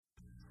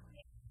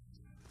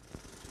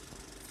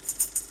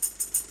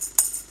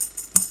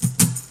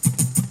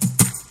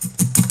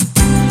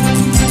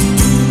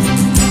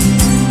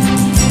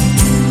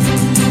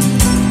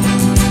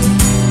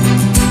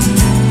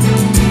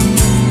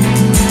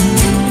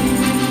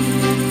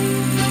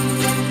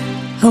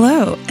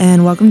Hello,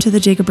 and welcome to the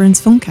Jacob Burns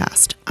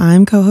Filmcast.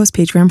 I'm co-host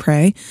Paige Van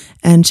Prey,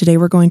 and today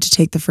we're going to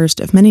take the first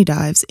of many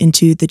dives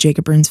into the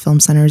Jacob Burns Film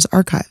Center's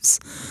archives.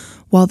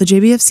 While the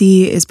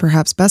JBFC is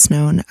perhaps best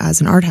known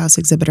as an art house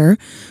exhibitor,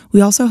 we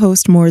also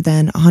host more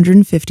than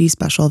 150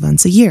 special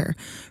events a year,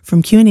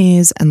 from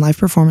Q&As and live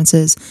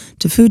performances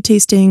to food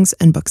tastings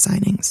and book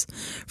signings.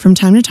 From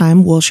time to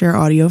time, we'll share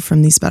audio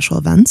from these special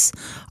events,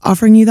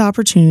 offering you the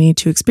opportunity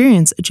to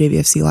experience a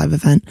JBFC live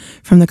event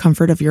from the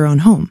comfort of your own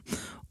home,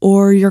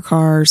 or your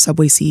car,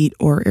 subway seat,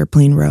 or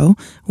airplane row,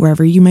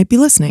 wherever you might be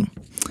listening.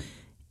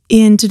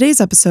 In today's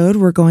episode,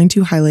 we're going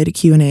to highlight a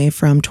Q&A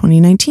from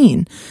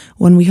 2019,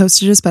 when we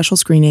hosted a special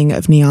screening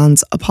of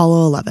Neon's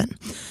Apollo 11,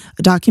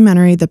 a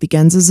documentary that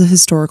begins as a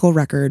historical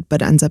record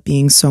but ends up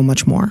being so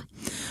much more.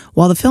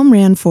 While the film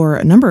ran for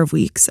a number of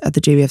weeks at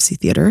the JBFC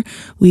Theater,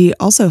 we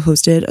also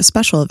hosted a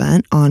special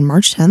event on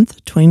March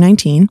 10th,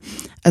 2019,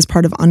 as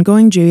part of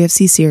ongoing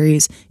JBFC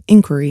series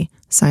Inquiry: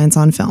 Science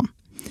on Film.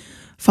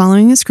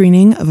 Following a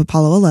screening of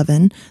Apollo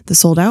 11, the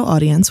sold-out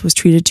audience was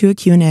treated to a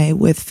Q&A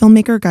with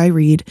filmmaker Guy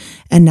Reed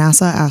and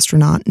NASA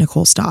astronaut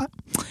Nicole Stott.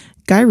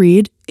 Guy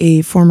Reed,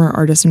 a former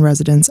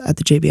artist-in-residence at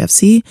the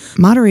JBFC,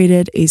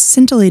 moderated a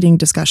scintillating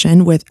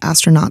discussion with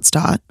astronaut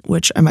Stott,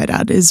 which I might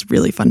add is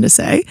really fun to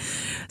say.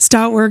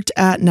 Stott worked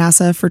at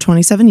NASA for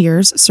 27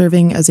 years,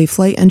 serving as a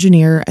flight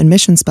engineer and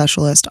mission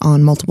specialist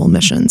on multiple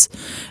missions.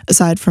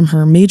 Aside from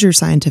her major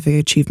scientific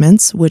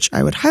achievements, which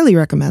I would highly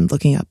recommend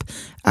looking up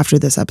after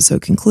this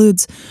episode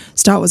concludes,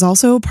 Stott was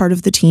also part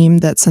of the team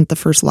that sent the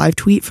first live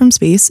tweet from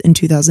space in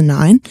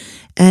 2009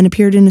 and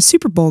appeared in a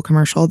Super Bowl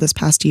commercial this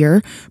past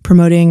year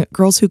promoting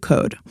Girls Who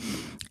Code.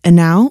 And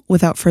now,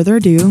 without further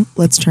ado,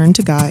 let's turn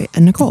to Guy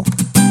and Nicole.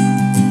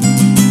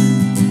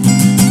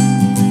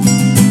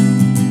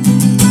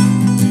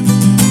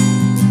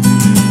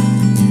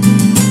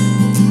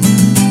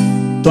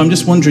 So I'm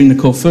just wondering,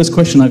 Nicole, first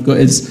question I've got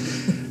is,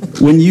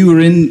 when you were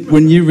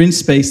in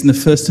space and the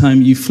first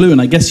time you flew,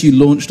 and I guess you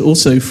launched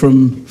also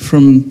from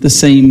the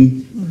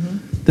same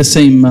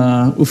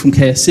from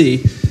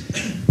KSC,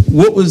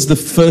 what was the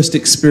first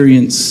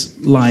experience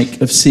like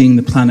of seeing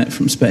the planet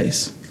from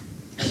space?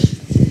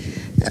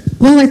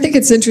 Well, I think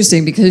it's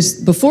interesting because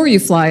before you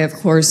fly, of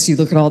course, you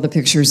look at all the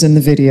pictures and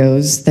the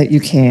videos that you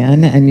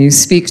can, and you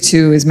speak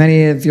to as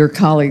many of your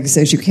colleagues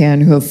as you can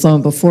who have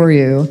flown before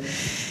you.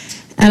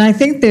 And I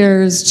think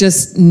there's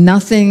just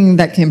nothing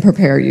that can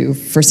prepare you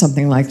for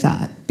something like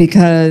that,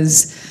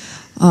 because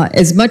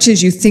as much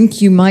as you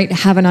think you might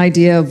have an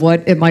idea of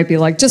what it might be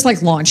like, just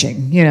like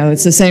launching,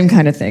 it's the same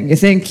kind of thing. You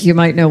think you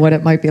might know what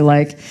it might be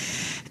like.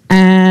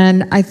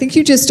 And I think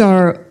you just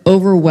are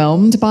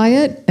overwhelmed by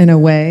it in a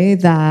way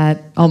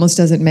that almost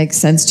doesn't make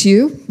sense to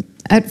you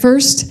at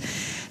first.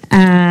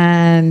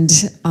 And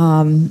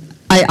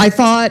I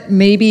thought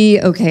maybe,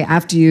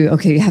 after you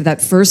have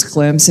that first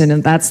glimpse,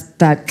 and that's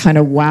that kind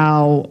of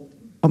wow,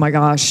 oh my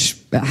gosh,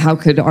 how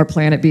could our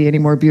planet be any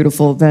more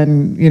beautiful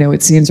than,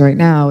 it seems right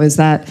now, is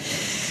that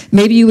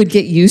maybe you would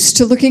get used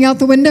to looking out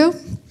the window.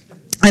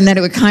 And then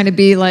it would kind of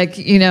be like,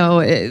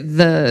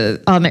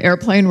 on the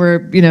airplane where,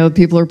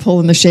 people are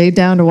pulling the shade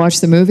down to watch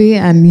the movie,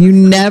 and you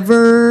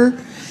never,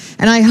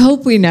 and I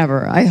hope we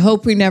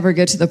never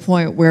get to the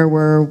point where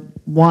we're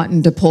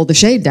wanting to pull the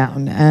shade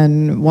down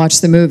and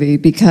watch the movie,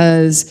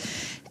 because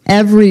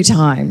every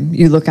time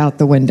you look out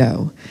the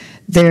window,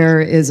 there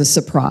is a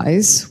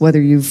surprise,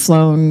 whether you've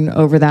flown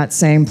over that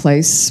same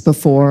place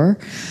before.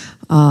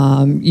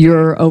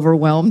 You're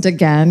overwhelmed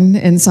again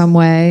in some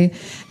way.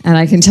 And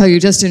I can tell you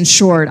just in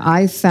short,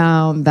 I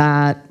found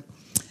that,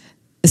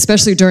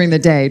 especially during the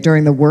day,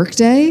 during the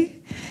workday,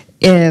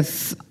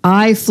 if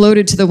I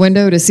floated to the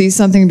window to see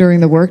something during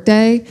the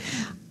workday,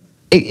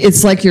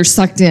 it's like you're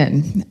sucked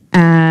in.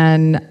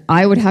 And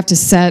I would have to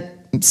set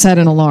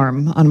an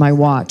alarm on my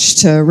watch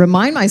to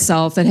remind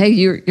myself that, hey,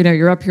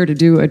 you're up here to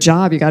do a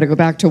job. You got to go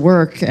back to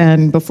work.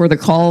 And before the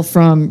call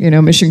from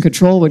Mission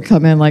Control would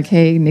come in, like,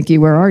 hey, Nikki,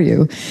 where are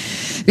you?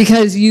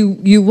 Because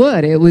you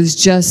would. It was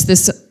just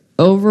this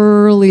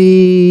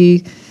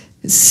overly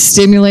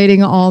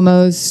stimulating,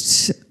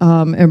 almost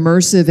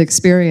immersive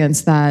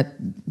experience that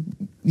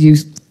you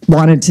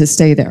wanted to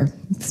stay there.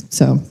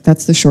 So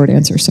that's the short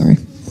answer. Sorry.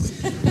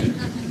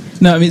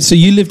 No, I mean, so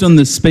you lived on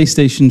the space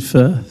station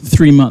for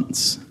 3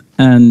 months.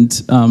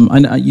 And I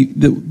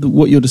know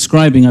what you're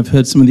describing, I've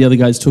heard some of the other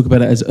guys talk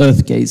about it as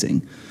earth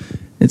gazing.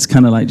 It's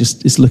kind of like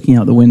it's looking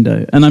out the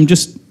window. And I'm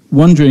just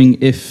wondering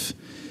if,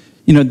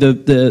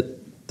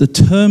 the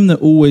term that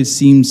always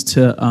seems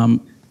to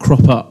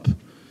crop up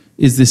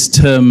is this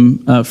term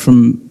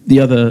from the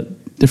other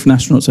different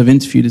astronauts I've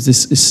interviewed, is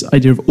this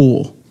idea of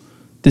awe.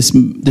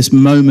 This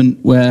moment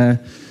where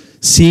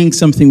seeing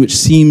something which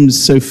seems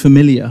so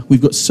familiar, we've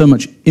got so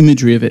much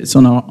imagery of it, it's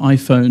on our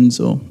iPhones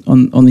or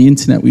on the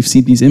internet, we've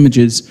seen these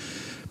images.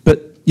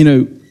 But,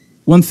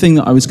 one thing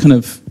that I was kind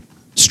of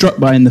struck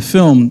by in the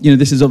film,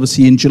 this is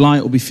obviously in July,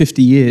 it will be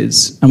 50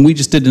 years, and we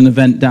just did an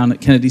event down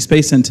at Kennedy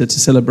Space Center to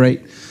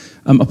celebrate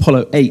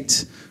Apollo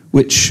 8,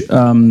 which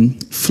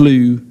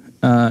flew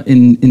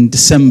in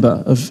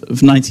December of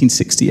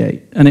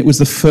 1968. And it was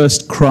the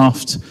first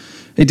craft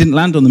It didn't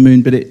land on the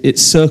moon, but it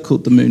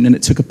circled the moon and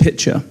it took a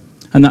picture.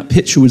 And that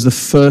picture was the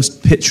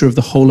first picture of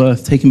the whole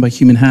Earth taken by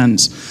human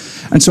hands.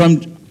 And so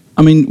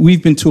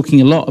we've been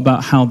talking a lot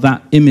about how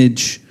that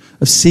image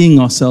of seeing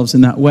ourselves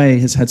in that way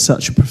has had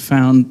such a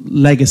profound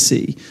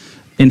legacy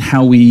in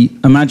how we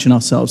imagine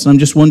ourselves. And I'm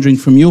just wondering,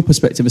 from your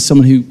perspective, as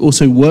someone who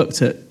also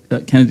worked at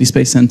Kennedy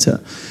Space Center,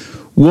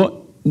 what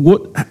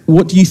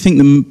do you think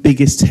the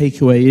biggest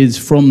takeaway is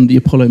from the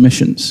Apollo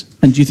missions?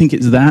 And do you think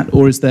it's that,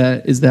 or is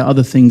there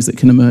other things that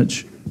can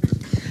emerge?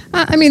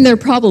 I mean, there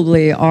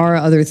probably are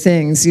other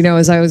things.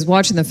 As I was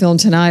watching the film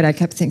tonight, I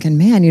kept thinking,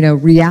 man,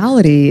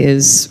 reality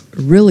is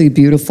really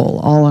beautiful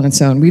all on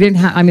its own. We didn't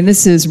have,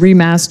 this is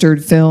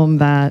remastered film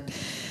that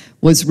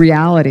was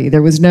reality.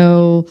 There was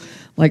no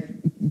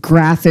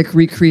graphic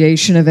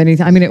recreation of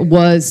anything. It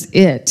was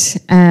it.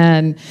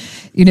 And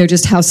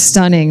just how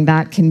stunning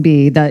that can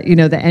be, that,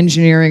 the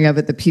engineering of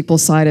it, the people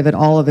side of it,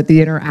 all of it,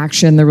 the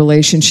interaction, the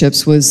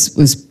relationships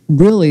was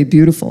really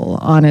beautiful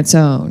on its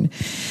own.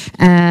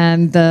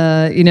 And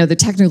the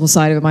technical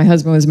side of it, my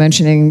husband was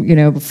mentioning,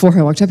 before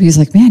I walked up, he's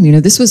like, man,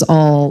 this was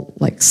all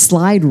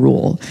slide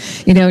rule,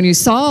 and you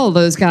saw all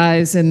those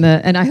guys and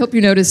I hope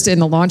you noticed in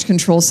the Launch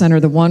Control Center,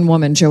 the one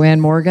woman,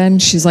 Joanne Morgan,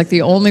 she's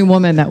the only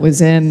woman that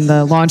was in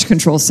the Launch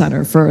Control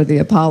Center for the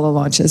Apollo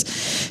launches.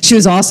 She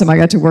was awesome. I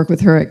got to work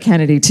with her at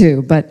Kennedy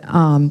too. But,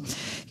 and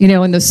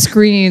the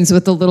screens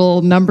with the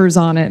little numbers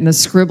on it and the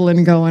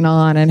scribbling going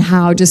on, and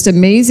how just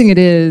amazing it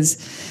is,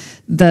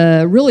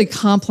 the really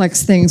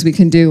complex things we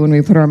can do when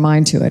we put our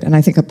mind to it. And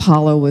I think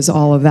Apollo was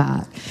all of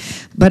that.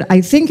 But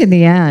I think in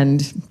the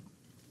end,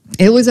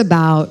 it was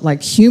about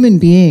human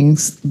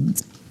beings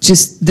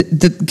just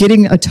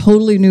getting a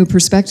totally new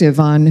perspective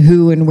on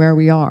who and where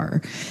we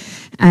are.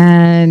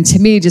 And to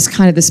me, just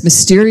kind of this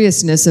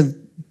mysteriousness of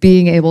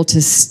being able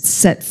to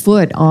set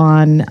foot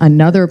on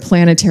another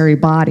planetary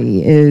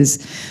body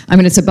is,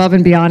 it's above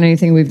and beyond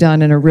anything we've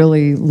done in a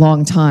really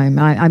long time.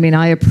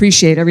 I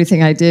appreciate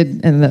everything I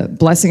did and the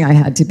blessing I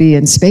had to be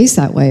in space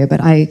that way,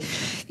 but I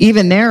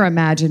even there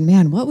imagine,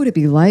 man, what would it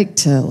be like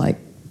to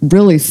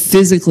really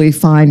physically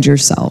find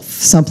yourself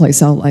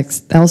someplace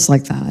else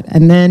like that?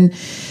 And then,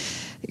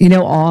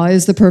 awe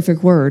is the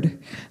perfect word.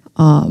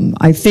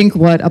 I think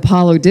what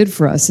Apollo did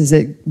for us is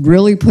it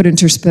really put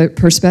into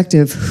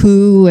perspective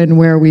who and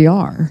where we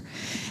are.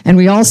 And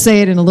we all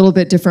say it in a little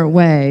bit different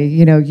way.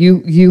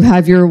 You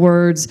have your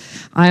words.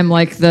 I'm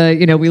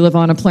we live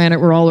on a planet,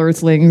 we're all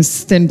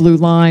Earthlings. Thin blue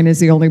line is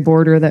the only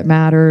border that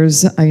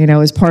matters.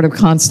 As part of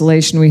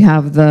Constellation, we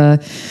have the,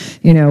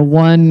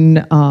 one,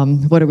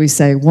 what do we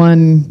say?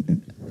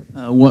 One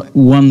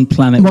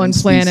planet,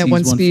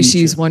 one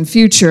species, one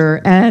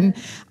future. And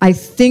I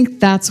think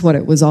that's what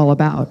it was all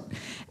about.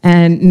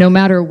 And no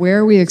matter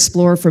where we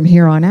explore from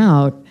here on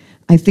out,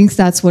 I think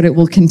that's what it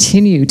will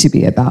continue to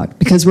be about,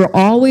 because we're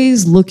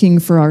always looking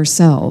for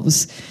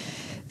ourselves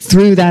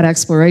through that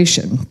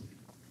exploration.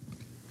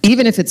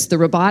 Even if it's the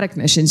robotic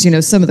missions,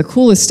 some of the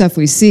coolest stuff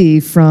we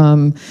see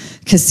from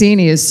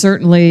Cassini is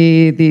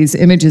certainly these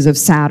images of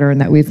Saturn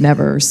that we've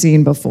never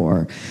seen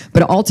before.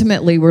 But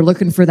ultimately, we're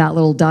looking for that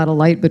little dot of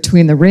light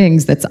between the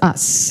rings that's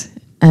us,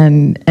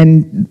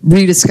 and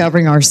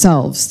rediscovering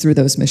ourselves through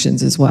those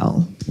missions as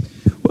well.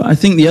 Well, I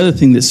think the other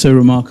thing that's so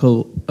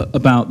remarkable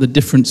about the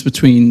difference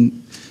between,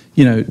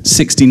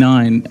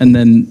 69 and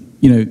then,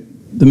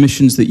 the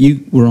missions that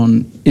you were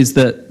on is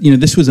that,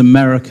 this was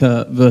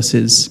America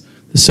versus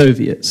the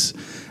Soviets.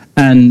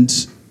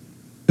 And,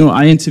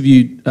 I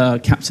interviewed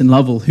Captain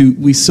Lovell, who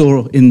we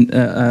saw in,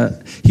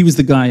 he was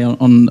the guy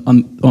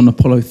on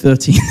Apollo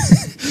 13.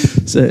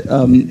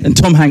 And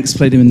Tom Hanks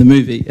played him in the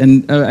movie.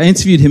 And I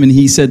interviewed him, and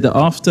he said that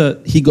after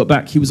he got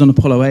back, he was on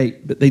Apollo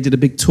 8, but they did a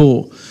big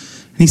tour.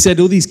 And he said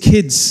all these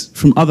kids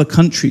from other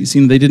countries,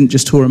 they didn't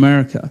just tour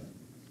America,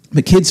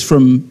 but kids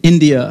from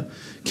India,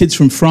 kids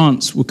from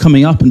France were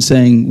coming up and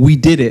saying, we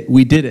did it.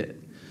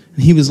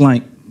 And he was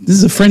like, this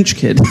is a French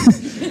kid.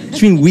 What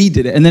do you mean we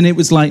did it? And then it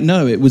was like,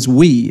 no, it was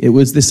we. It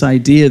was this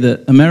idea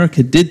that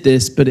America did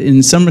this, but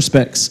in some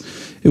respects,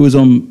 it was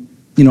on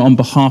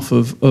behalf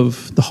of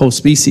the whole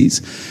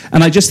species.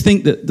 And I just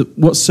think that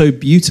what's so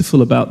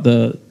beautiful about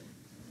the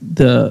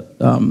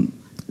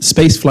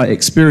spaceflight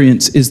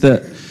experience is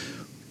that,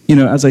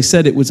 as I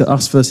said, it was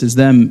us versus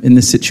them in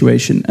this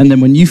situation. And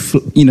then when you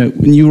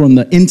were on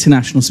the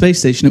International Space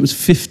Station, it was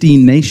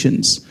 15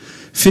 nations.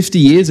 50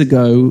 years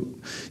ago,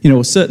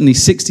 or certainly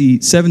 60,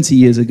 70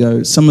 years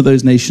ago, some of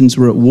those nations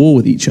were at war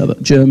with each other,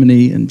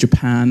 Germany and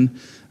Japan,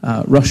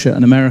 Russia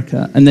and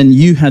America. And then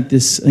you had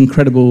this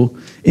incredible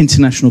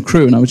international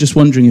crew. And I was just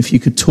wondering if you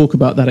could talk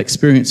about that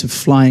experience of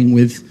flying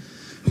with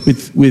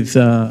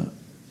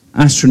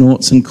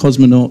astronauts and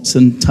cosmonauts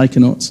and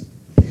taikonauts.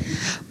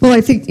 Well,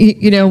 I think,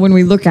 when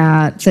we look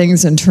at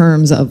things in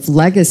terms of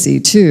legacy,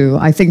 too,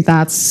 I think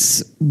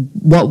that's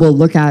what we'll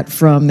look at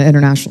from the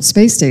International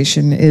Space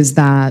Station is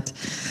that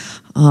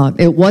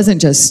It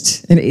wasn't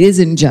just, and it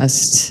isn't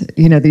just,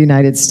 the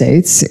United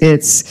States.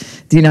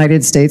 It's the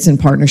United States in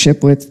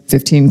partnership with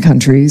 15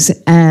 countries.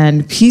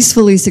 And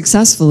peacefully,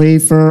 successfully,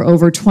 for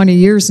over 20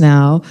 years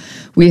now,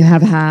 we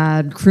have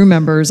had crew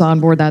members on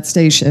board that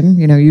station,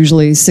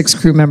 usually 6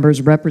 crew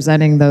members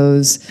representing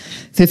those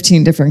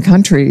 15 different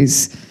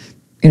countries,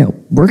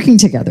 working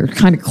together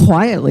kind of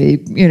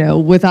quietly,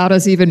 without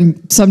us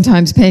even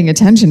sometimes paying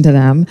attention to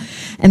them.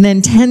 And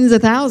then tens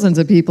of thousands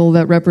of people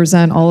that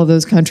represent all of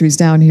those countries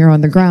down here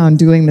on the ground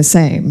doing the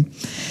same.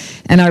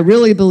 And I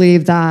really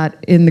believe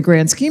that in the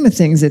grand scheme of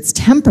things, it's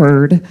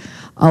tempered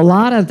a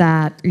lot of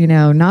that,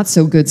 not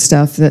so good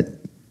stuff that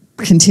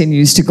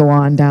continues to go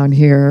on down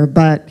here.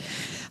 But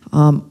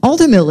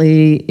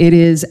ultimately, it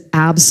is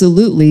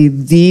absolutely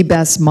the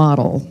best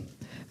model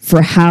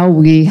for how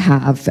we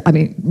have,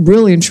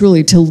 really and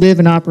truly, to live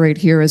and operate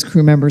here as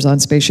crew members on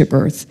Spaceship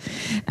Earth.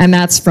 And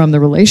that's from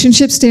the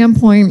relationship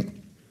standpoint,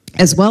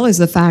 as well as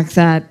the fact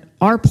that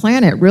our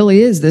planet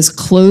really is this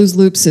closed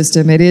loop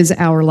system. It is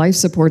our life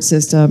support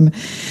system.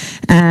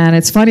 And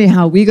it's funny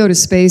how we go to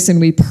space and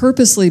we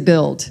purposely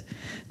build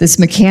this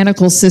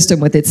mechanical system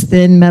with its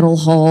thin metal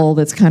hull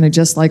that's kind of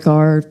just like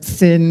our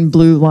thin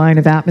blue line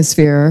of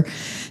atmosphere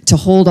to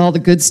hold all the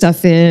good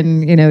stuff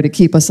in, to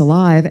keep us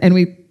alive. And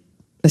we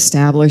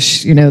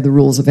establish, the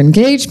rules of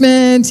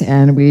engagement,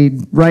 and we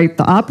write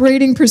the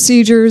operating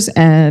procedures,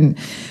 and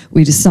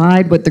we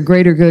decide what the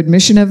greater good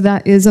mission of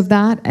that is,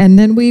 and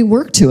then we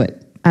work to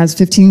it as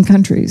 15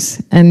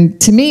 countries.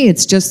 And to me,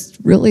 it's just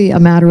really a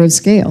matter of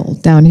scale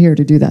down here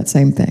to do that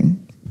same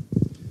thing.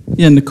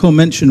 Yeah, Nicole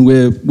mentioned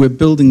we're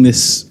building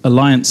this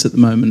alliance at the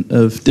moment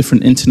of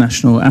different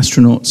international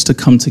astronauts to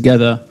come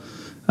together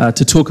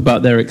to talk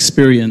about their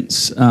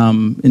experience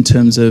in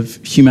terms of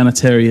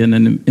humanitarian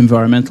and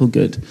environmental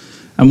good.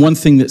 And one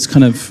thing that's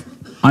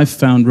I've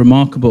found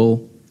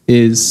remarkable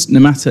is no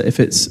matter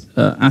if it's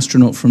an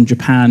astronaut from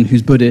Japan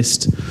who's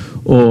Buddhist,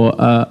 or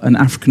an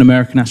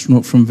African-American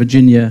astronaut from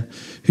Virginia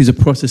who's a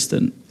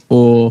Protestant,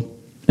 or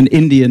an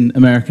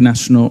Indian-American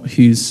astronaut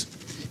who's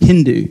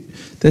Hindu,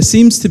 there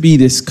seems to be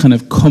this kind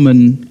of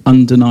common,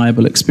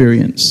 undeniable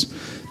experience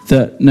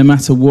that no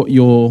matter what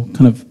your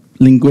kind of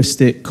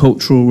linguistic,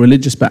 cultural,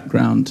 religious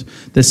background,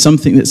 there's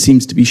something that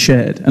seems to be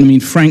shared.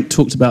 And Frank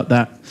talked about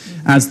that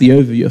as the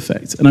overview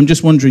effect. And I'm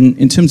just wondering,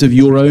 in terms of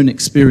your own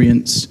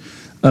experience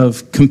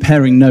of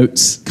comparing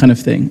notes kind of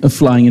thing, of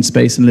flying in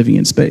space and living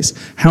in space,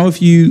 how have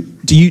you,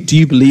 do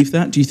you believe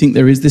that? Do you think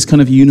there is this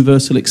kind of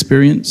universal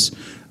experience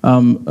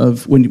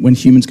of when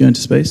humans go into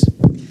space?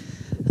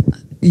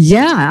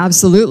 Yeah,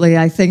 absolutely.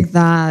 I think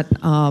that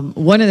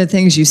one of the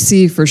things you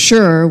see for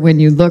sure when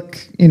you look,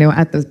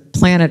 at the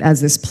planet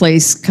as this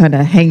place kind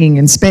of hanging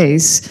in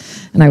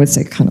space, and I would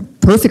say kind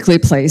of perfectly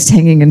placed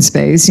hanging in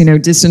space,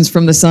 distance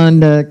from the sun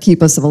to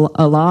keep us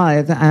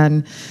alive,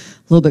 and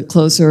a little bit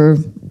closer, a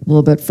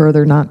little bit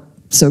further, not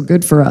so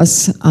good for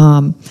us.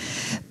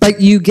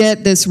 But you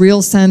get this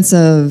real sense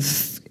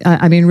of,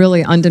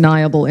 really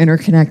undeniable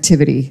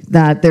interconnectivity,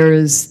 that there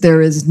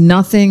is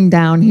nothing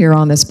down here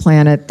on this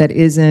planet that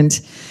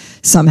isn't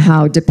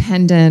somehow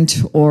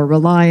dependent or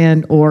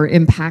reliant or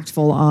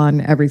impactful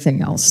on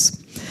everything else.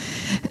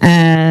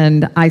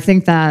 And I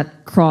think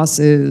that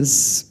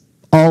crosses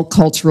all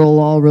cultural,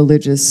 all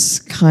religious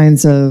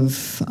kinds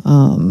of,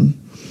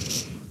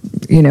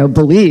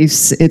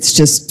 beliefs. It's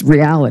just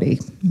reality.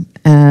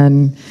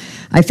 And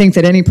I think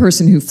that any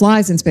person who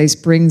flies in space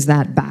brings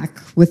that back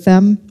with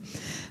them.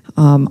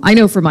 I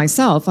know for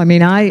myself, I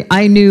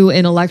knew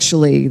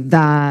intellectually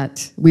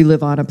that we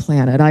live on a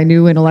planet. I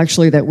knew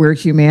intellectually that we're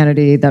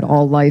humanity, that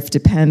all life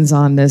depends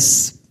on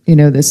this,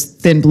 this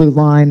thin blue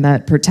line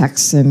that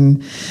protects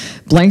and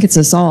blankets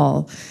us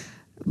all.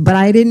 But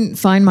I didn't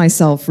find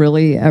myself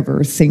really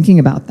ever thinking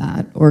about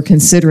that or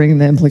considering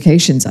the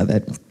implications of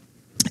it.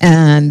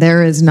 And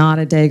there is not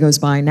a day goes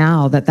by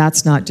now that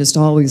that's not just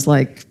always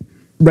like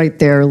right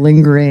there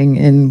lingering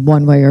in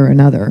one way or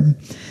another.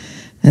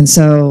 And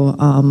so,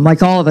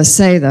 like all of us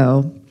say,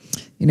 though,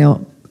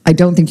 I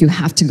don't think you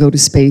have to go to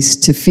space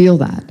to feel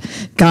that.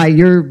 Guy,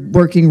 you're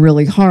working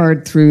really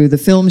hard through the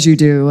films you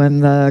do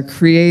and the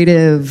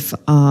creative,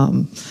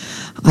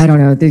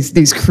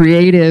 these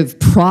creative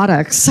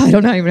products. I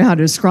don't even know how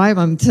to describe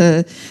them,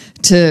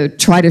 to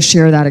try to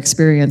share that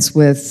experience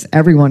with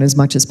everyone as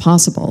much as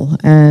possible.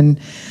 And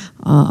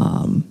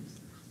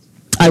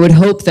I would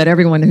hope that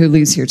everyone who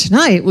leaves here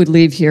tonight would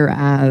leave here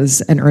as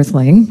an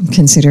Earthling,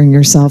 considering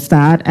yourself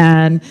that,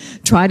 and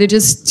try to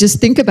just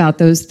think about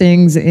those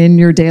things in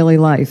your daily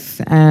life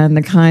and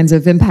the kinds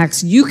of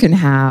impacts you can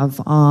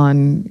have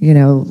on,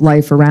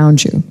 life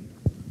around you.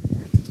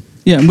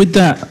 Yeah, and with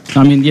that,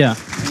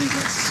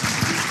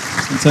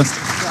 fantastic.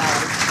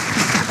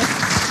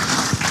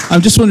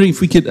 I'm just wondering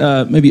if we could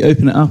maybe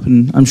open it up,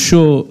 and I'm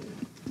sure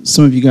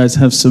some of you guys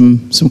have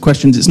some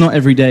questions. It's not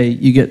every day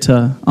you get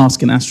to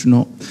ask an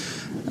astronaut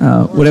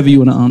whatever you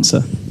want to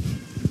answer.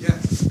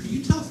 Yes. Can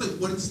you tell us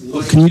what it's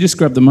like? Can you just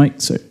grab the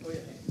mic, sir?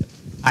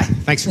 Hi,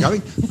 thanks for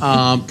coming.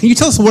 Can you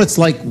tell us what it's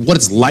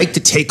like to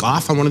take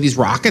off on one of these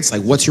rockets?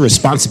 Like, what's your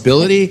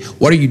responsibility?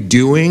 What are you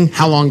doing?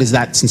 How long does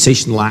that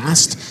sensation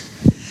last?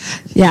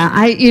 Yeah,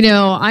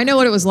 I know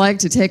what it was like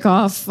to take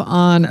off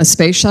on a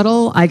space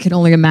shuttle. I can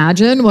only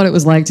imagine what it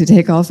was like to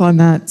take off on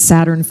that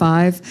Saturn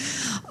V.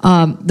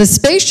 The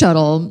space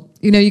shuttle,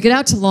 you get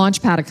out to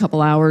launch pad a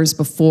couple hours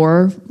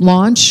before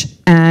launch,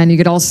 and you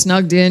get all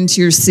snugged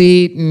into your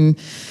seat and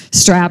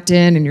strapped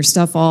in and your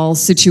stuff all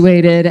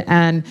situated.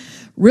 And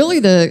really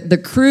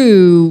the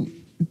crew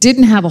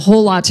didn't have a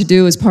whole lot to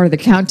do as part of the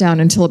countdown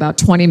until about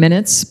 20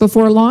 minutes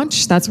before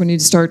launch. That's when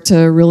you'd start to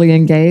really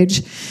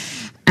engage.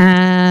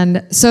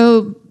 And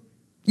so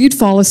you'd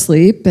fall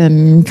asleep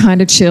and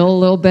kind of chill a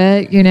little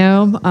bit,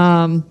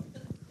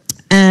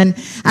 and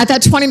at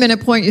that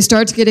 20-minute point, you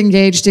start to get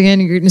engaged again,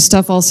 you're getting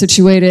stuff all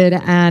situated,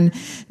 and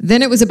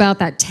then it was about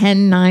that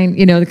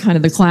 10-9, kind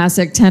of the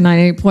classic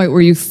 10-9-8 point where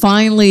you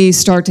finally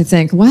start to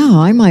think, wow,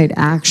 I might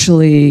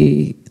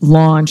actually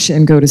launch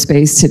and go to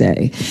space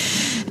today.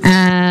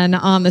 And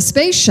on the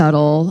space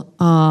shuttle,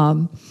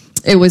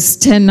 it was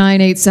 10, 9,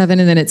 8, 7,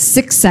 and then at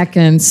 6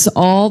 seconds,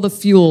 all the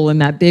fuel in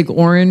that big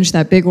orange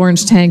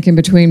tank in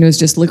between was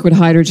just liquid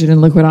hydrogen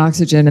and liquid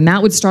oxygen, and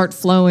that would start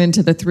flowing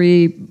to the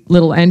 3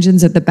 little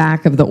engines at the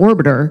back of the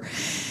orbiter.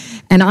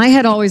 And I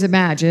had always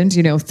imagined,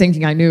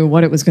 thinking I knew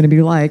what it was going to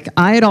be like,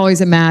 I had always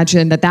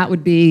imagined that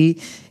would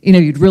be,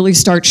 you'd really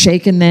start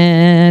shaking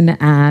then,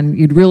 and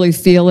you'd really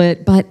feel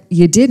it, but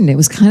you didn't. It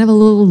was kind of a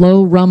little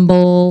low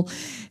rumble.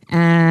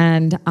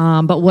 And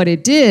but what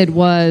it did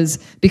was,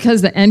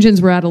 because the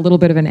engines were at a little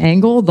bit of an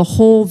angle, the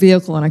whole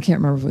vehicle, and I can't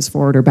remember if it was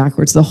forward or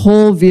backwards, the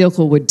whole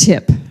vehicle would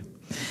tip.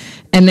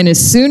 And then as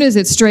soon as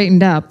it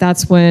straightened up,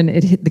 that's when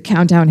the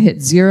countdown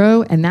hit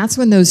 0, and that's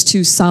when those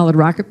 2 solid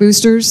rocket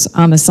boosters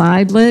on the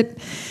side lit.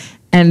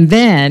 And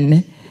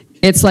then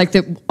it's like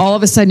that all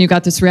of a sudden you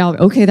got this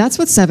reality, okay, that's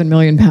what 7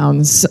 million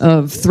pounds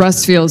of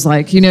thrust feels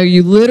like.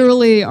 You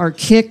literally are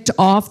kicked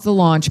off the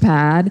launch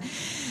pad,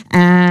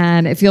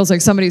 and it feels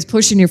like somebody's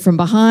pushing you from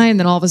behind,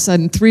 then all of a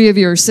sudden 3 of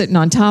you are sitting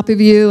on top of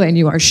you, and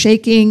you are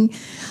shaking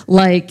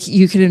like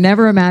you could have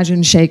never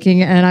imagined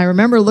shaking. And I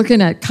remember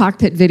looking at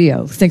cockpit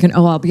video, thinking,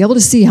 oh, I'll be able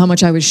to see how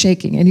much I was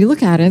shaking. And you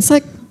look at it, and it's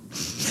like,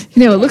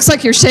 it looks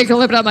like you're shaking a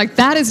little bit. I'm like,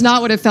 that is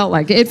not what it felt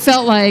like. It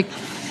felt like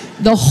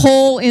the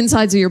whole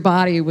insides of your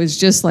body was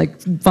just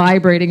like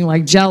vibrating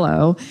like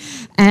jello.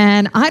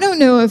 And I don't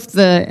know if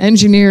the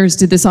engineers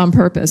did this on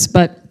purpose,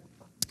 but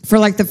for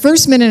like the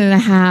first minute and a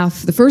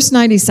half, the first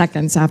 90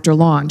 seconds after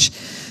launch,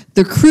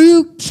 the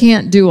crew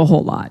can't do a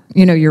whole lot.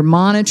 You're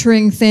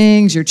monitoring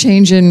things, you're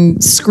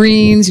changing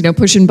screens,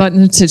 pushing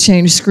buttons to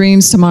change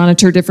screens to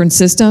monitor different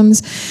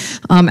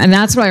systems. And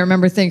that's what I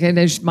remember thinking.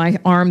 There's my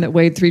arm that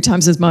weighed 3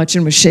 times as much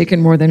and was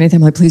shaking more than anything.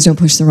 I'm like, please don't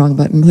push the wrong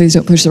button. Please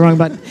don't push the wrong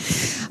button.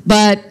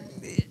 But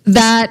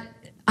that,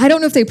 I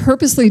don't know if they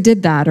purposely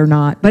did that or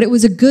not, but it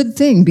was a good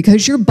thing,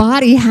 because your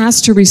body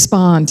has to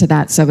respond to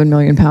that 7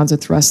 million pounds of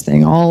thrust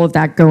thing, all of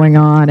that going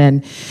on,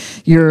 and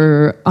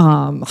you're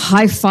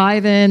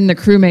high-fiving the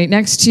crewmate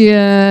next to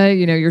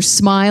you, you're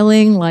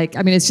smiling,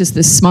 it's just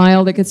this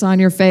smile that gets on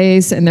your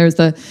face, and there's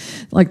the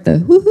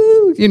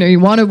woohoo, you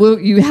want to woo,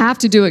 you have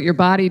to do it, your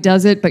body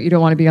does it, but you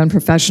don't want to be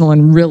unprofessional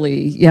and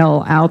really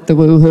yell out the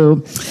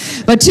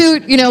woohoo. But a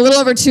little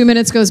over 2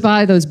 minutes goes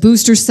by, those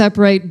boosters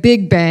separate,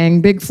 big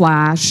bang, big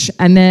flash,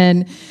 and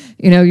then,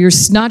 you're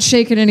not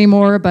shaking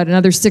anymore, but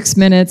another 6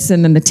 minutes,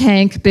 and then the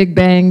tank, big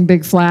bang,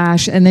 big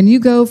flash, and then you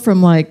go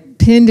from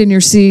pinned in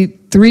your seat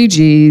 3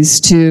 Gs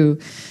to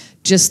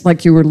just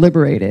like you were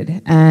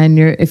liberated. And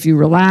if you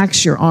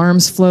relax, your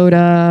arms float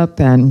up,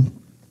 and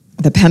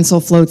the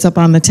pencil floats up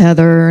on the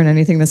tether, and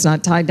anything that's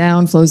not tied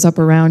down flows up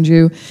around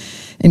you,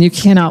 and you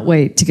cannot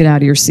wait to get out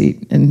of your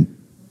seat and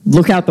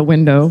look out the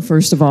window,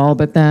 first of all,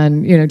 but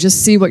then,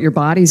 just see what your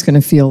body's going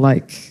to feel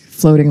like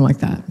floating like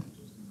that.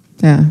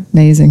 Yeah,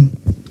 amazing.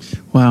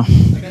 Wow.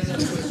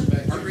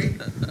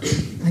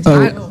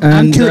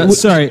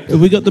 Sorry,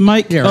 we got the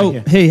mic? Yeah, right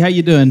here. Hey, how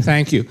you doing?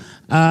 Thank you.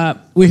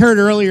 We heard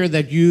earlier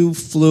that you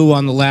flew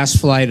on the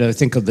last flight, I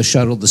think, of the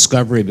shuttle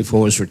Discovery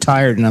before it was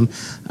retired, and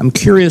I'm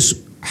curious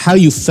how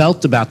you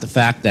felt about the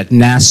fact that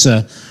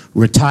NASA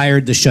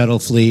retired the shuttle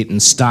fleet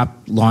and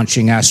stopped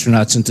launching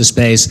astronauts into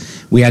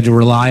space. We had to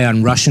rely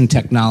on Russian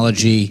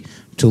technology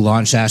to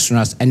launch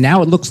astronauts, and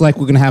now it looks like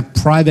we're going to have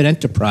private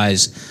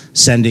enterprise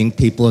sending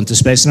people into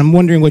space, and I'm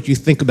wondering what you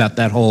think about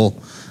that whole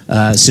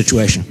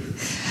situation.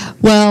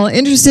 Well,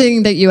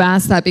 interesting that you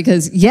asked that,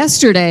 because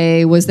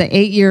yesterday was the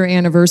 8-year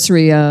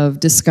anniversary of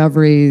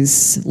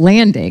Discovery's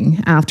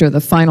landing after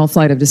the final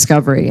flight of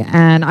Discovery.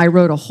 And I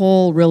wrote a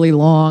whole really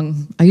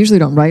long, I usually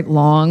don't write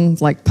long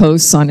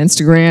posts on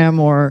Instagram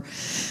or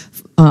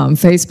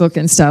Facebook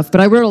and stuff, but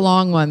I wrote a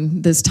long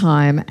one this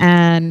time.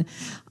 And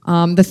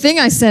the thing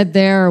I said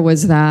there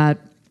was that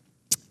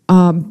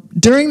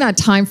during that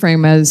time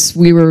frame, as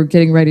we were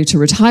getting ready to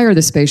retire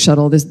the space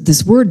shuttle,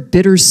 this word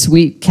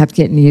bittersweet kept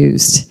getting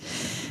used.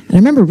 And I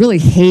remember really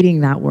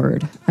hating that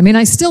word.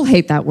 I still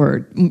hate that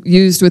word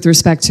used with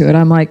respect to it.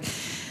 I'm like,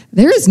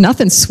 there is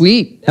nothing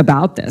sweet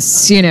about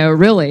this,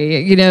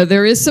 really.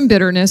 There is some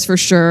bitterness for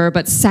sure,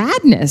 but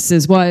sadness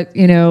is what,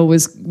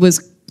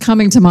 was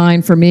coming to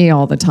mind for me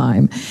all the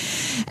time.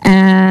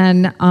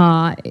 And,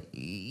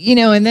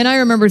 and then I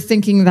remember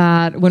thinking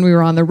that when we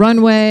were on the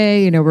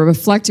runway, we're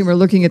reflecting, we're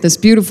looking at this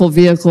beautiful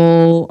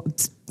vehicle,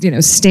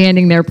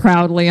 standing there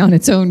proudly on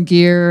its own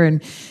gear,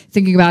 and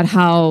thinking about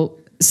how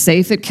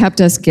safe it kept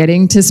us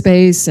getting to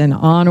space and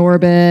on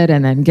orbit,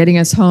 and then getting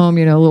us home,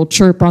 a little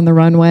chirp on the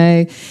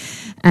runway.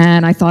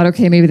 And I thought,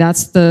 okay, maybe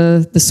that's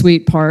the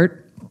sweet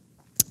part.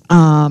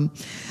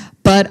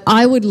 But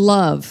I would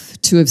love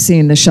to have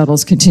seen the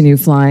shuttles continue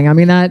flying. I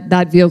mean,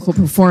 that vehicle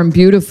performed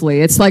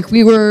beautifully. It's like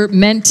we were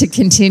meant to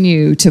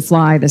continue to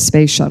fly the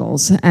space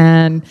shuttles.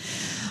 And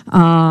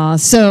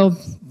so,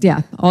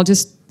 yeah,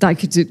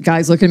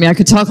 guys, look at me. I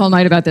could talk all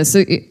night about this.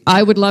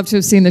 I would love to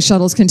have seen the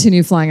shuttles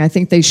continue flying. I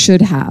think they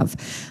should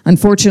have.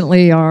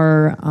 Unfortunately,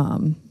 our,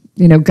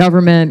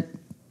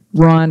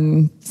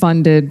 government-run,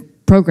 funded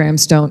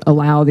programs don't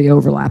allow the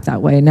overlap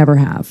that way, never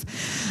have.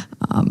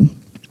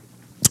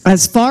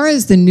 As far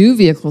as the new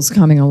vehicles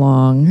coming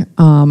along,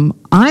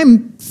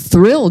 I'm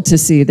thrilled to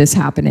see this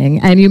happening.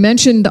 And you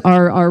mentioned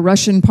our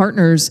Russian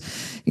partners,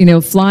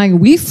 flying.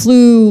 We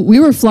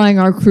were flying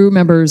our crew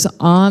members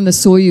on the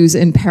Soyuz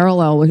in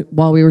parallel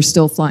while we were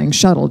still flying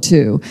shuttle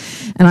too.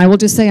 And I will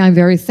just say I'm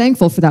very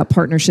thankful for that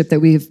partnership that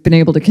we've been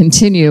able to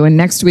continue. And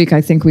next week, I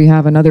think we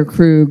have another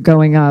crew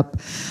going up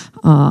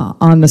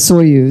on the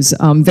Soyuz.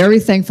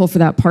 Very thankful for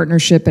that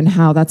partnership and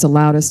how that's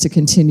allowed us to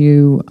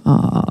continue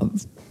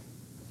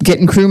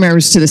getting crew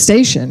members to the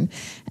station.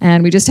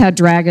 And we just had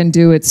Dragon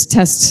do its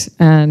test,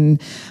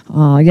 and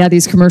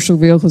these commercial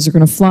vehicles are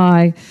going to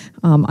fly.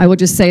 I will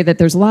just say that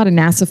there's a lot of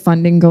NASA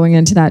funding going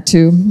into that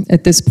too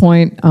at this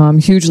point,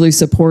 hugely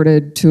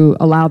supported to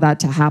allow that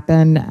to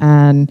happen,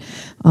 and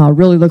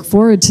really look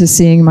forward to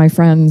seeing my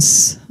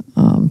friends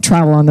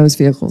travel on those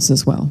vehicles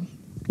as well.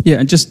 Yeah,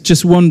 and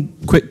just one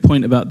quick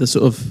point about the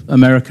sort of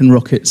American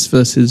rockets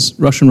versus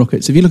Russian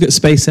rockets. If you look at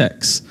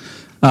SpaceX,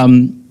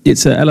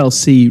 it's a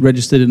LLC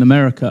registered in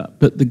America,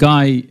 but the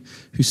guy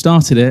who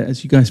started it,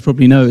 as you guys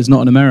probably know, is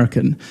not an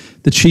American.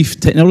 The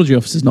chief technology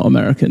officer is not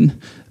American.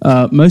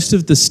 Most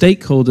of the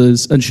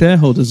stakeholders and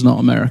shareholders are not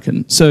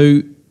American.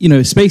 So,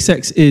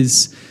 SpaceX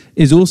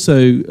is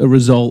also a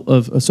result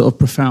of a sort of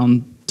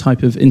profound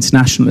type of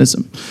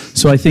internationalism.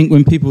 So I think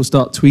when people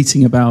start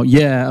tweeting about,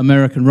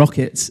 American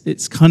rockets,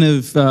 it's kind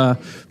of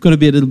got to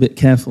be a little bit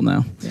careful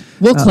now. Yeah.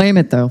 We'll claim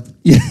it, though.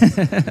 Yeah.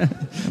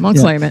 I'm going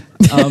to claim it.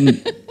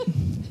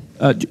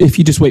 If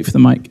you just wait for the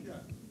mic.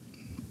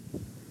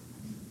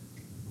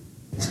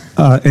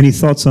 Any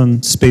thoughts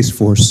on Space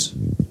Force?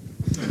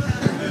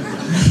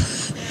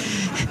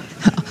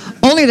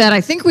 Only that I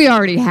think we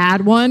already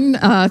had one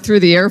through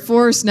the Air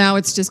Force. Now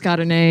it's just got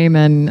a name,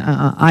 and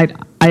I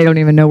don't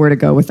even know where to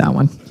go with that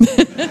one.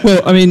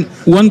 Well, I mean,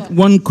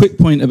 one quick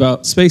point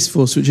about Space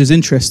Force, which is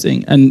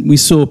interesting, and we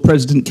saw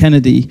President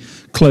Kennedy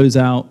close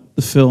out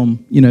the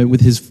film,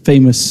 with his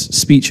famous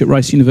speech at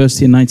Rice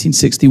University in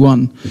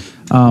 1961.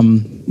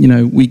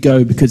 We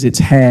go because it's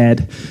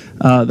haired.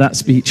 That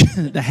speech,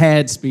 the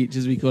haired speech,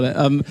 as we call it.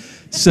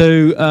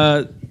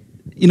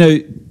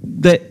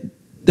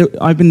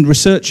 I've been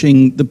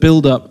researching the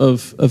build-up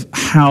of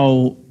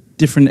how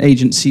different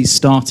agencies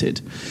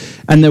started.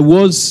 And there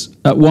was,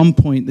 at one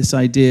point, this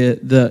idea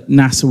that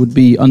NASA would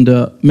be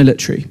under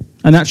military.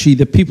 And actually,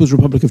 the People's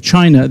Republic of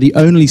China are the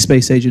only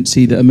space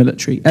agency that are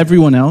military.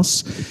 Everyone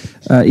else,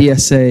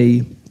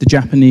 ESA, the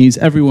Japanese,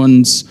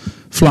 everyone's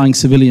flying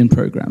civilian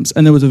programs.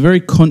 And there was a very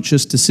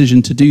conscious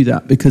decision to do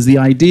that, because the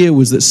idea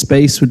was that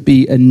space would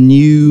be a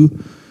new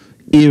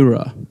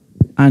era.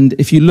 And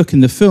if you look in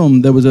the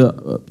film, there was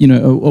a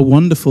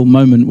wonderful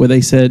moment where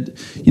they said,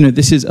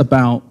 this is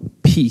about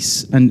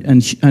peace and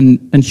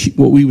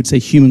what we would say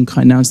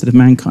humankind now instead of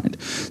mankind.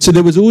 So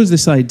there was always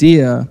this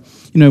idea,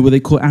 what they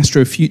call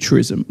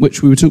astrofuturism,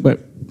 which we were talking about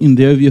in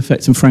the Overview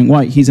Effect and Frank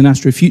White. He's an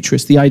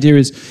astrofuturist. The idea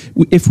is,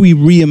 if we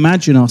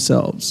reimagine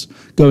ourselves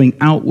going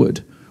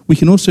outward, we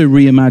can also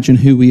reimagine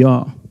who we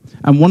are.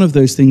 And one of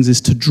those things is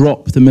to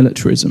drop the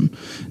militarism.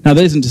 Now,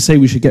 that isn't to say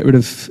we should get rid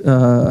of,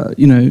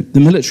 the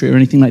military or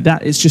anything like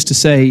that. It's just to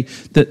say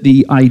that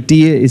the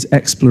idea is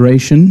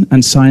exploration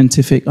and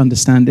scientific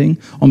understanding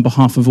on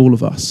behalf of all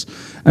of us.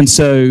 And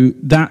so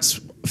that's,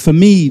 for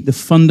me, the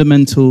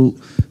fundamental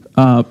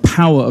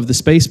power of the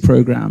space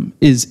program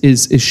is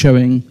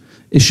showing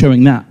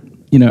that,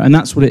 and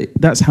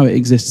that's how it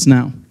exists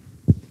now.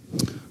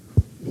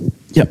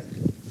 Yep.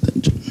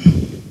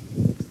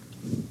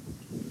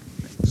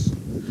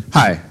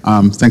 Hi,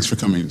 thanks for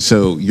coming.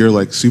 So you're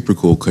like super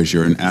cool because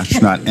you're an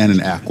astronaut and an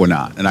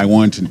aquanaut, and I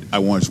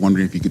was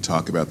wondering if you could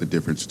talk about the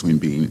difference between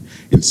being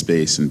in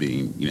space and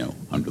being,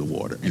 under the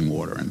water, in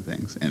water and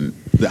things, and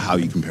how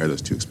you compare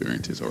those two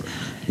experiences, or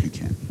if you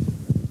can.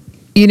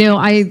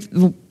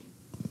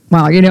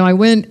 I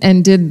went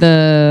and did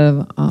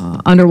the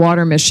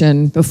underwater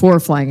mission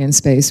before flying in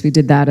space. We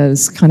did that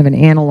as kind of an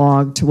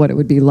analog to what it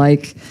would be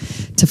like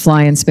to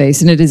fly in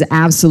space, and it is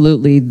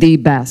absolutely the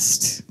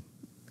best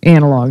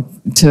analog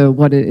to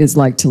what it is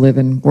like to live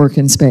and work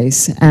in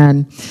space.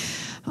 And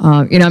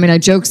I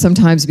joke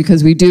sometimes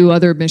because we do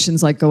other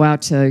missions like go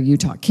out to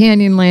Utah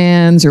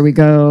Canyonlands, or we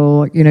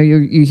go,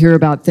 you hear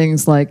about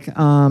things like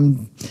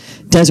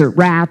desert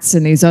rats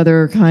and these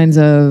other kinds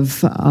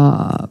of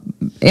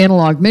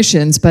analog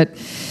missions. But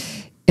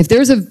if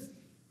there's an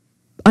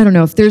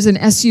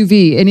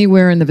SUV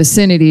anywhere in the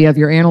vicinity of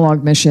your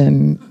analog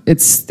mission,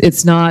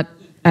 it's not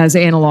as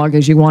analog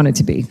as you want it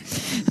to be.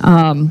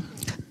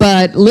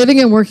 But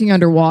living and working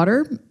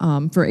underwater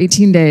for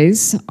 18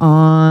 days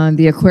on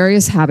the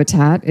Aquarius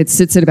habitat, it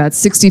sits at about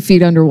 60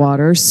 feet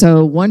underwater.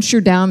 So once you're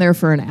down there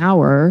for an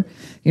hour,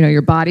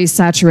 your body's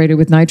saturated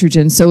with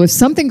nitrogen. So if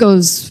something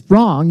goes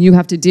wrong, you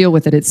have to deal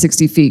with it at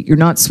 60 feet. You're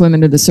not swimming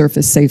to the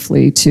surface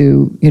safely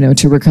to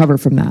recover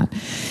from that.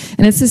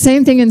 And it's the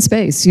same thing in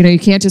space. You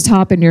can't just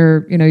hop in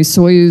your,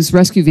 Soyuz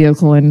rescue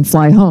vehicle and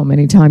fly home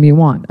anytime you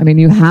want. I mean,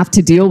 you have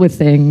to deal with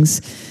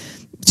things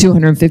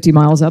 250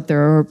 miles up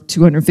there or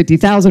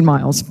 250,000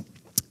 miles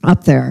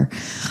up there.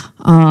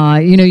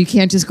 You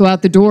can't just go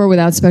out the door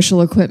without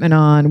special equipment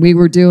on. We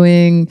were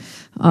doing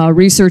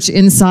research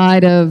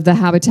inside of the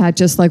habitat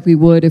just like we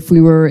would if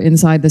we were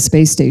inside the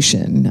space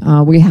station.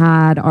 We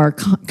had our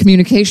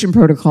communication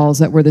protocols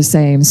that were the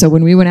same. So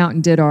when we went out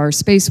and did our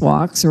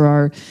spacewalks or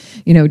our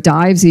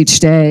dives each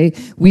day,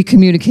 we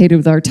communicated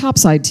with our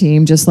topside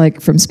team just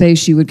like from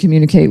space you would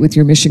communicate with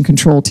your mission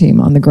control team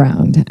on the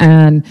ground.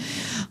 And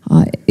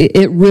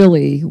it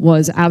really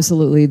was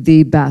absolutely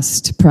the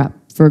best prep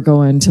for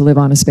going to live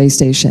on a space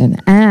station.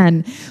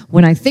 And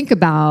when I think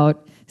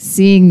about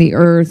seeing the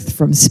Earth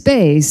from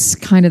space,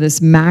 kind of this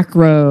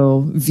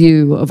macro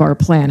view of our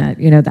planet,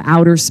 the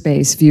outer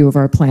space view of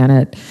our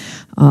planet,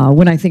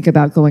 when I think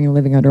about going and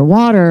living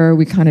underwater,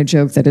 we kind of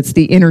joke that it's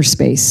the inner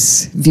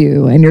space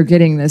view, and you're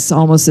getting this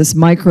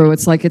micro,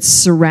 it's like it's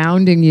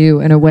surrounding you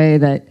in a way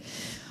that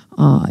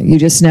you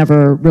just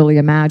never really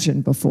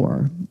imagined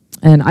before.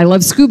 And I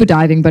love scuba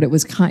diving, but it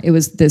was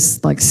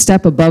this like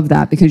step above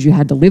that because you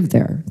had to live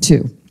there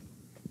too.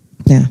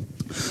 Yeah.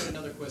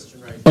 Another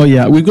question, right? Oh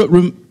yeah, we've got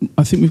room.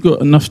 I think we've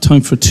got enough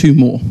time for two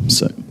more.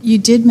 So You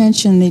did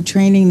mention the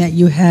training that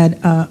you had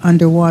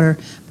underwater,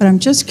 but I'm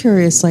just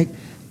curious,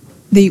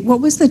 what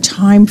was the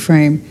time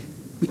frame,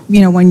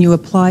 when you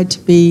applied to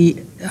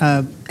be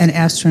an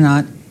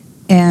astronaut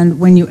and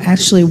when you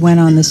actually went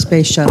on the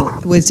space shuttle?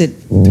 Was it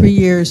 3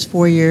 years,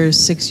 4 years,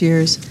 6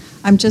 years?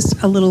 I'm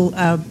just a little.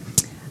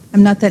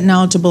 I'm not that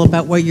knowledgeable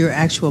about what your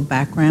actual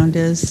background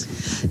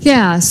is.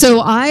 Yeah, so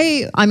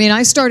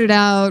I started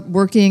out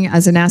working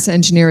as a NASA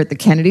engineer at the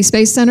Kennedy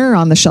Space Center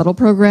on the shuttle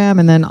program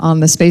and then on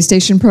the space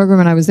station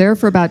program, and I was there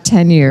for about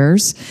 10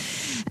 years.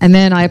 And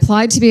then I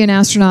applied to be an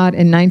astronaut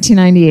in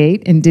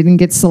 1998 and didn't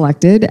get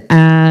selected,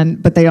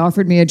 but they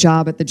offered me a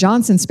job at the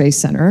Johnson Space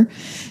Center.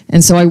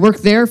 And so I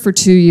worked there for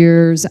 2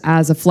 years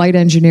as a flight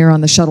engineer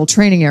on the shuttle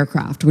training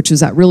aircraft, which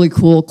is that really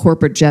cool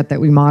corporate jet that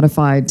we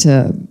modified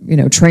to,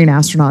 train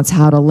astronauts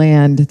how to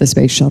land the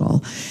space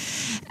shuttle.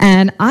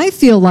 And I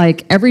feel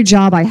like every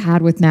job I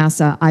had with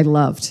NASA, I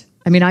loved.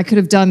 I mean, I could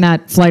have done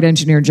that flight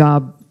engineer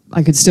job.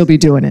 I could still be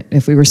doing it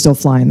if we were still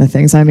flying the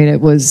things. I mean, it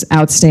was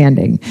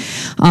outstanding.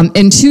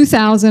 In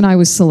 2000, I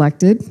was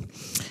selected.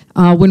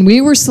 When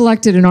we were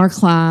selected in our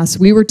class,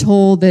 we were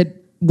told that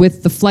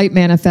with the flight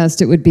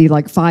manifest, it would be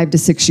like 5 to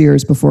 6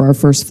 years before our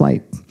first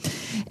flight.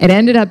 It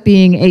ended up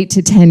being 8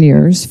 to 10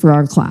 years for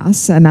our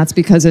class, and that's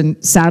because,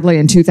 sadly,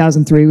 in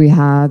 2003, we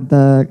had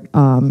the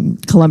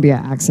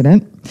Columbia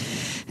accident.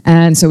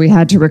 And so we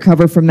had to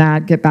recover from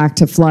that, get back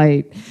to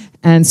flight.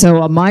 And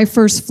so my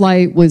first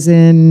flight was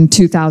in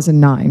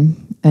 2009,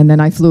 and then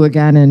I flew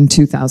again in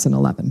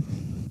 2011.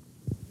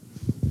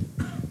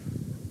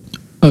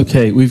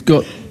 okay, we've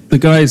got the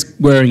guy's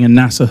wearing a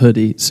NASA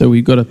hoodie, so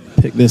we've got to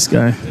pick this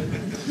guy.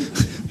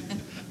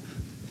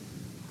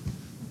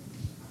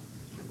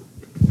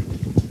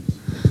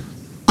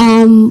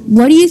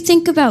 What do you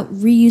think about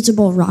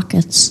reusable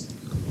rockets?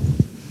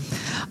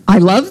 I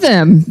love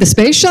them. The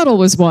space shuttle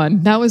was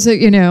one. That was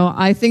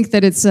I think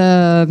that it's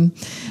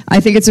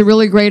a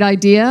really great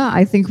idea.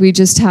 I think we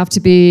just have to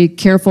be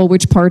careful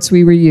which parts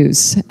we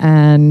reuse.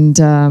 And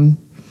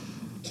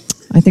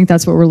I think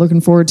that's what we're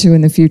looking forward to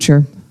in the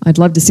future. I'd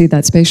love to see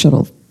that space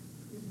shuttle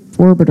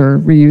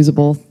orbiter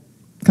reusable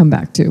come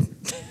back too.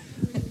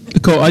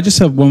 Nicole, I just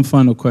have one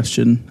final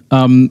question.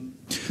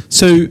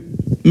 So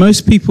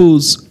most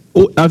people's,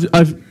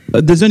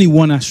 there's only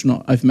one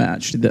astronaut I've met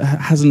actually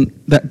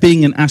that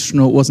being an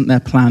astronaut wasn't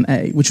their plan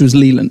A, which was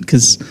Leland,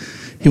 because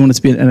he wanted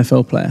to be an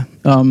NFL player.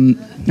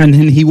 And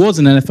he was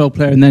an NFL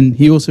player, and then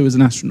he also was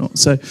an astronaut.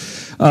 So,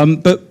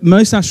 but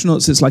most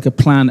astronauts, it's like a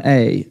plan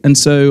A. And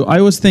so I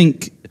always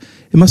think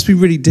it must be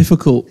really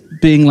difficult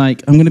being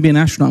like, I'm going to be an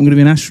astronaut, I'm going to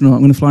be an astronaut,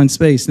 I'm going to fly in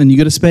space. And then you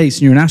go to space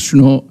and you're an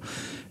astronaut.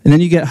 And then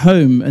you get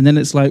home, and then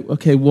it's like,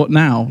 okay, what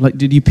now? Like,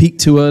 did you peak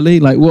too early?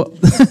 Like, what?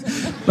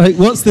 Like,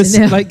 what's this?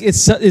 Yeah. Like, it's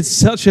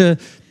such a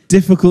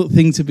difficult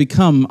thing to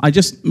become.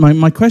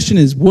 My question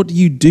is, what do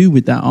you do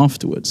with that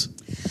afterwards?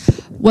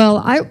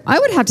 Well, I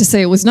would have to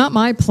say it was not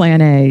my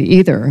plan A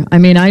either. I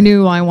mean, I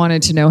knew I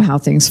wanted to know how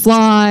things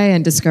fly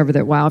and discover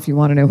that, wow, if you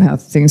want to know how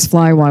things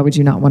fly, why would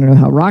you not want to know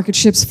how rocket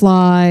ships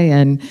fly?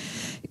 And,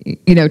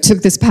 you know,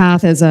 took this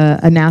path as a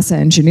NASA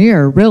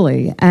engineer,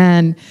 really.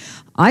 And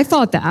I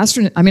thought the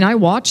astronaut, I mean, I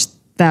watched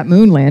that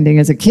moon landing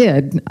as a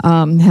kid,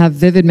 have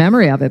vivid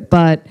memory of it,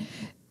 but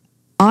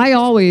I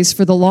always,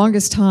 for the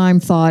longest time,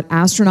 thought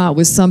astronaut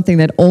was something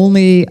that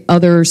only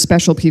other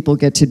special people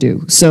get to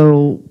do.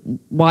 So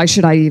why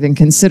should I even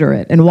consider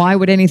it? And why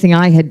would anything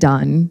I had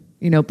done,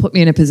 you know, put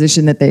me in a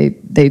position that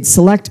they'd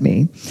select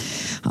me?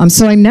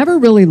 So I never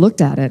really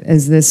looked at it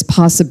as this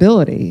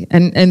possibility.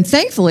 And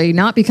thankfully,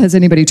 not because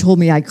anybody told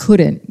me I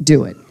couldn't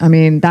do it. I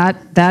mean,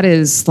 that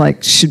is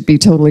like, should be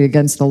totally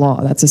against the law.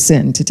 That's a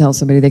sin to tell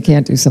somebody they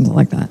can't do something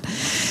like that.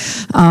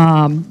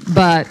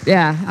 But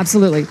yeah,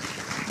 absolutely.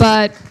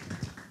 But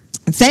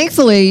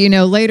thankfully, you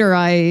know, later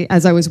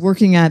as I was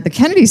working at the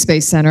Kennedy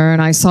Space Center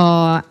and I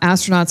saw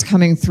astronauts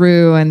coming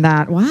through and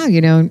that, wow, you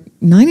know,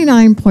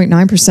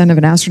 99.9% of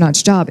an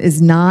astronaut's job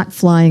is not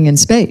flying in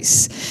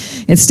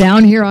space. It's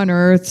down here on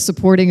Earth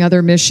supporting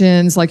other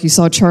missions, like you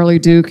saw Charlie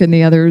Duke and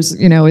the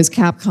others, you know, is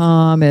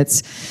Capcom.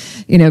 It's,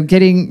 you know,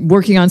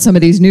 working on some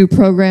of these new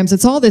programs.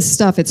 It's all this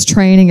stuff. It's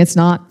training. It's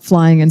not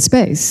flying in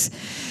space.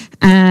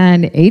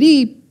 And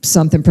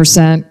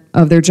 80-something%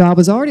 of their job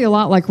was already a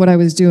lot like what I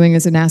was doing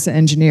as a NASA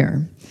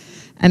engineer.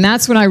 And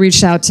that's when I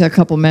reached out to a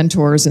couple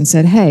mentors and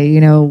said, hey, you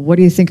know, what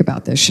do you think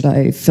about this? Should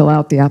I fill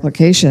out the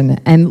application?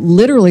 And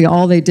literally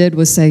all they did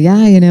was say,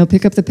 yeah, you know,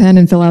 pick up the pen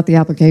and fill out the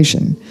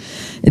application.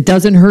 It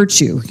doesn't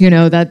hurt you, you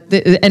know,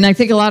 and I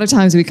think a lot of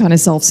times we kind of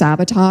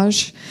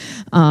self-sabotage.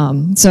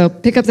 So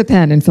pick up the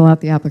pen and fill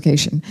out the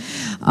application.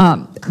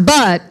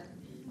 But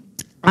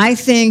I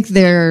think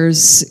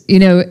there's, you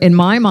know, in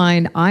my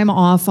mind, I'm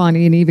off on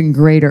an even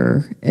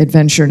greater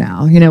adventure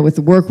now, you know, with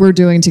the work we're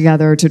doing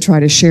together to try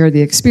to share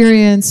the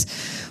experience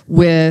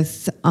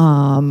with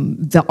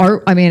the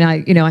art. I mean,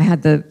 I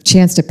had the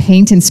chance to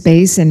paint in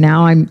space and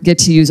now I get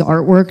to use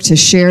artwork to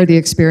share the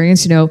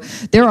experience. You know,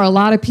 there are a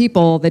lot of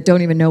people that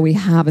don't even know we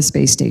have a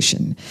space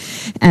station,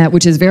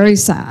 which is very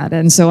sad.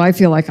 And so I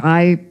feel like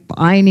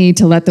I need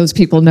to let those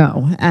people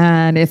know.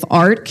 And if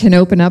art can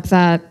open up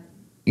that,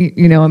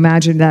 you know,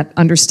 imagine that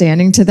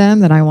understanding to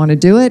them, that I want to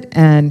do it.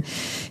 And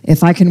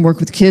if I can work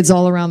with kids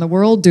all around the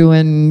world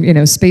doing, you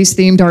know,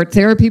 space-themed art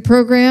therapy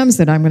programs,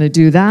 then I'm going to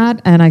do that.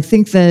 And I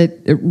think that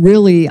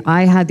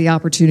I had the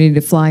opportunity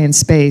to fly in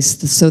space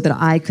so that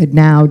I could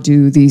now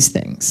do these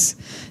things.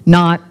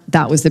 Not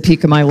that was the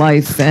peak of my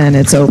life and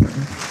it's over.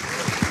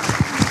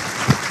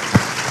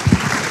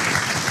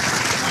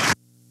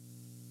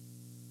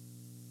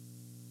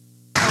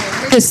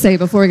 Just say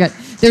before we got,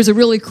 there's a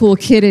really cool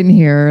kid in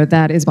here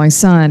that is my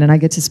son, and I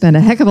get to spend a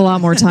heck of a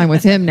lot more time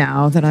with him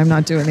now that I'm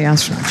not doing the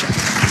astronaut job.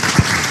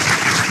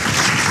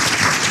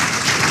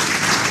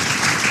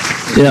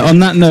 Yeah, on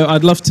that note,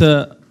 I'd love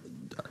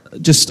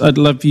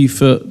you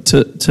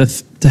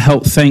to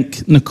help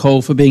thank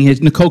Nicole for being here.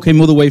 Nicole came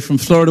all the way from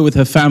Florida with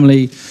her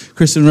family,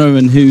 Chris and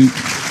Rowan, who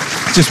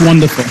just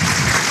wonderful.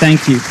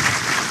 Thank you.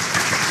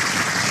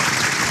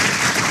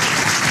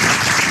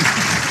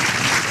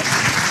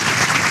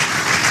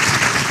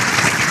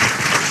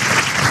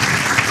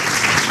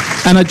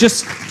 And I'd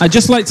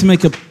just like to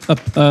make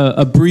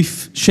a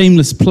brief,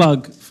 shameless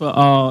plug for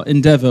our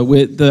endeavor.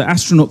 The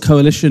astronaut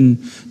coalition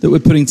that we're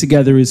putting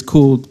together is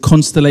called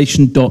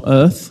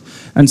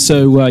Constellation.Earth. And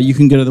so you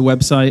can go to the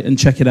website and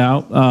check it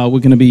out.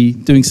 We're going to be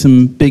doing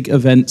some big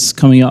events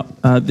coming up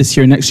this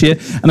year and next year.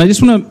 And I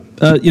just want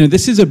to,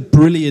 this is a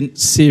brilliant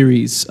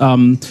series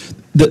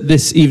that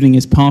this evening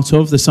is part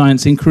of, the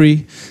Science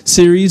Inquiry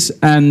series.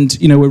 And,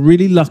 you know, we're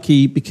really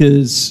lucky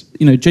because,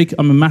 you know,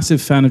 I'm a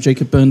massive fan of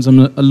Jacob Burns. I'm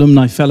an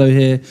alumni fellow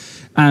here.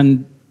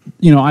 And,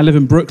 you know, I live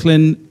in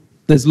Brooklyn.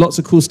 There's lots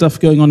of cool stuff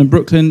going on in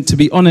Brooklyn. To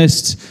be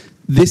honest,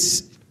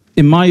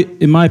 in my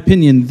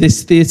opinion,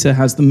 this theater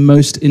has the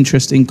most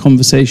interesting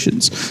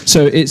conversations.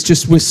 So it's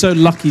just, we're so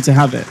lucky to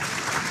have it.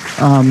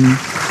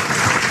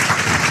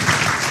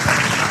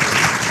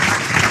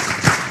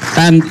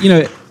 And, you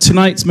know,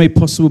 tonight's made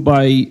possible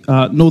by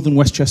Northern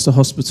Westchester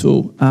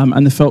Hospital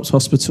and the Phelps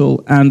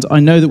Hospital. And I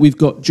know that we've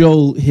got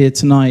Joel here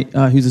tonight,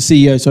 who's the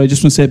CEO. So I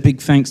just want to say a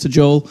big thanks to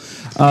Joel.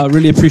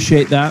 Really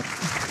appreciate that.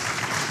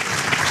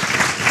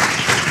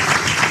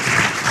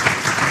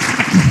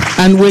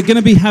 And we're going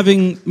to be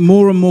having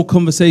more and more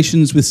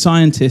conversations with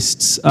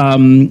scientists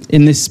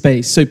in this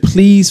space. So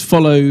please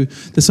follow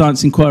the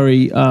Science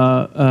Inquiry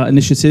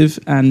initiative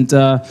and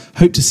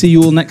hope to see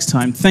you all next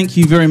time. Thank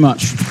you very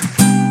much.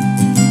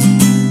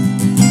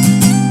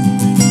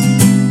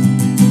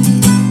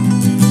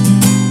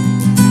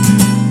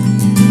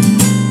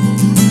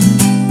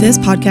 This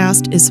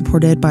podcast is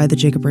supported by the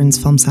Jacob Burns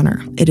Film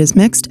Center. It is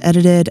mixed,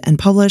 edited, and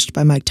published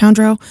by Mike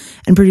Towndrow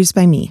and produced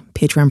by me,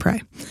 Paige Van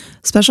Prey.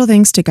 Special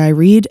thanks to Guy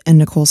Reed and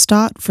Nicole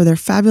Stott for their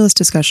fabulous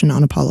discussion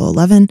on Apollo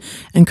 11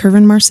 and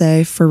Kervin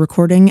Marseille for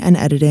recording and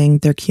editing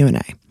their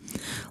Q&A.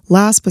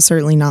 Last but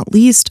certainly not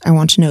least, I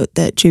want to note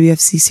that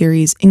JBFC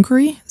series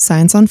Inquiry,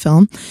 Science on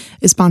Film,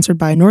 is sponsored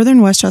by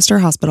Northern Westchester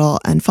Hospital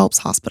and Phelps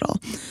Hospital.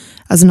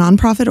 As a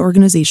nonprofit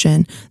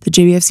organization, the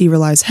JBFC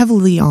relies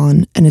heavily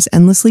on and is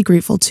endlessly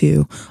grateful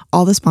to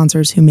all the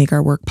sponsors who make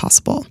our work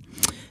possible.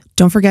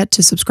 Don't forget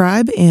to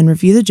subscribe and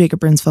review the Jacob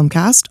Burns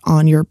Filmcast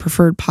on your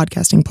preferred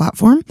podcasting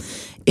platform.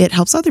 It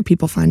helps other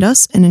people find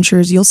us and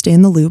ensures you'll stay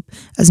in the loop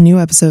as new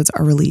episodes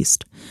are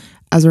released.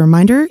 As a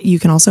reminder, you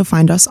can also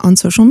find us on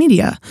social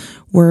media.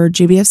 We're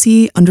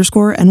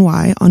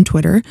JBFC_NY on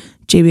Twitter,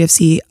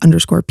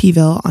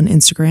 JBFC_Pville on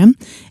Instagram,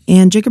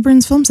 and Jacob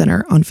Burns Film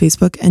Center on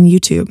Facebook and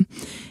YouTube.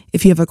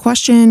 If you have a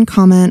question,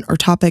 comment, or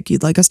topic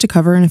you'd like us to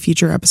cover in a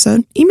future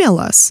episode, email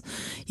us.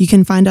 You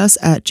can find us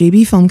at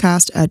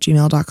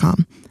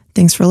jbfilmcast@gmail.com.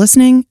 Thanks for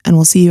listening, and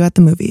we'll see you at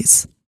the movies.